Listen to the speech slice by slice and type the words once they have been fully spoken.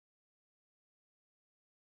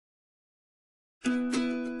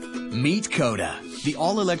Meet Coda, the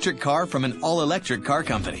all-electric car from an all-electric car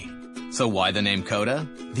company. So why the name Coda?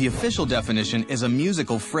 The official definition is a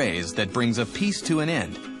musical phrase that brings a piece to an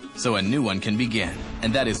end, so a new one can begin.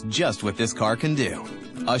 And that is just what this car can do.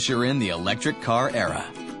 Usher in the electric car era.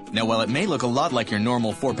 Now, while it may look a lot like your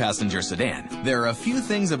normal 4-passenger sedan, there are a few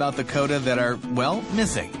things about the Coda that are, well,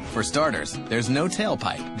 missing. For starters, there's no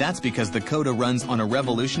tailpipe. That's because the Coda runs on a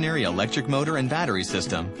revolutionary electric motor and battery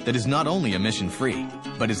system that is not only emission-free,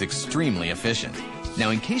 but is extremely efficient. Now,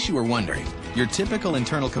 in case you were wondering, your typical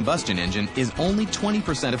internal combustion engine is only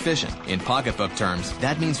 20% efficient. In pocketbook terms,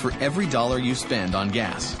 that means for every dollar you spend on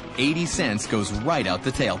gas, 80 cents goes right out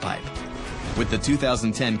the tailpipe. With the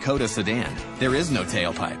 2010 Coda sedan, there is no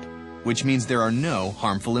tailpipe, which means there are no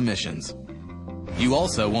harmful emissions. You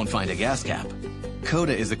also won't find a gas cap.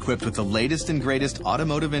 Coda is equipped with the latest and greatest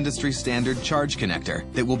automotive industry standard charge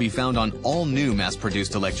connector that will be found on all new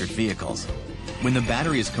mass-produced electric vehicles. When the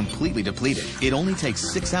battery is completely depleted, it only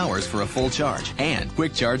takes 6 hours for a full charge, and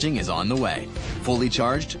quick charging is on the way. Fully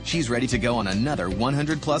charged, she's ready to go on another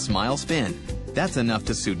 100-plus mile spin. That's enough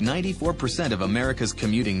to suit 94% of America's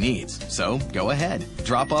commuting needs. So go ahead,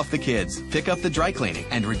 drop off the kids, pick up the dry cleaning,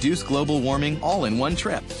 and reduce global warming all in one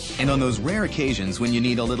trip. And on those rare occasions when you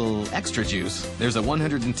need a little extra juice, there's a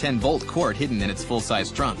 110-volt cord hidden in its full-size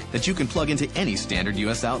trunk that you can plug into any standard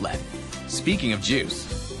U.S. outlet. Speaking of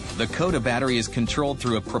juice, the Coda battery is controlled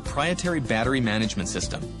through a proprietary battery management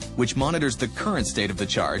system, which monitors the current state of the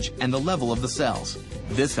charge and the level of the cells.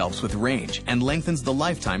 This helps with range and lengthens the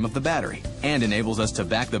lifetime of the battery, and enables us to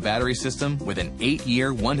back the battery system with an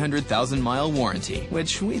 8-year, 100,000-mile warranty,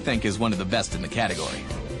 which we think is one of the best in the category.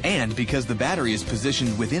 And because the battery is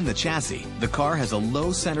positioned within the chassis, the car has a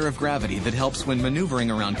low center of gravity that helps when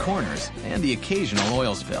maneuvering around corners and the occasional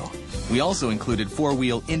oil spill. We also included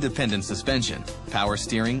 4-wheel independent suspension, power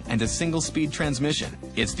steering, and a single-speed transmission.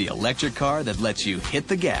 It's the electric car that lets you hit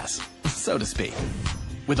the gas, so to speak.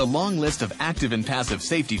 With a long list of active and passive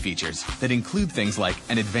safety features that include things like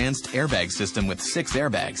an advanced airbag system with 6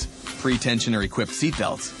 airbags, pre-tensioner-equipped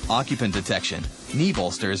seatbelts, occupant detection, knee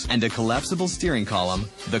bolsters, and a collapsible steering column,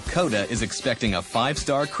 the Coda is expecting a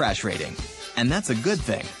 5-star crash rating. And that's a good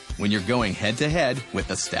thing when you're going head-to-head with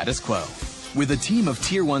the status quo. With a team of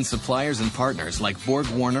Tier 1 suppliers and partners like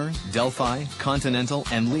BorgWarner, Delphi, Continental,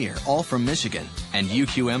 and Lear, all from Michigan, and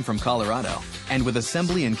UQM from Colorado, and with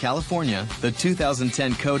assembly in California, the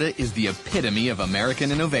 2010 Coda is the epitome of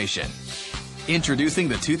American innovation. Introducing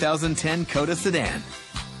the 2010 Coda sedan,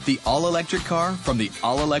 the all-electric car from the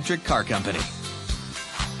all-electric car company.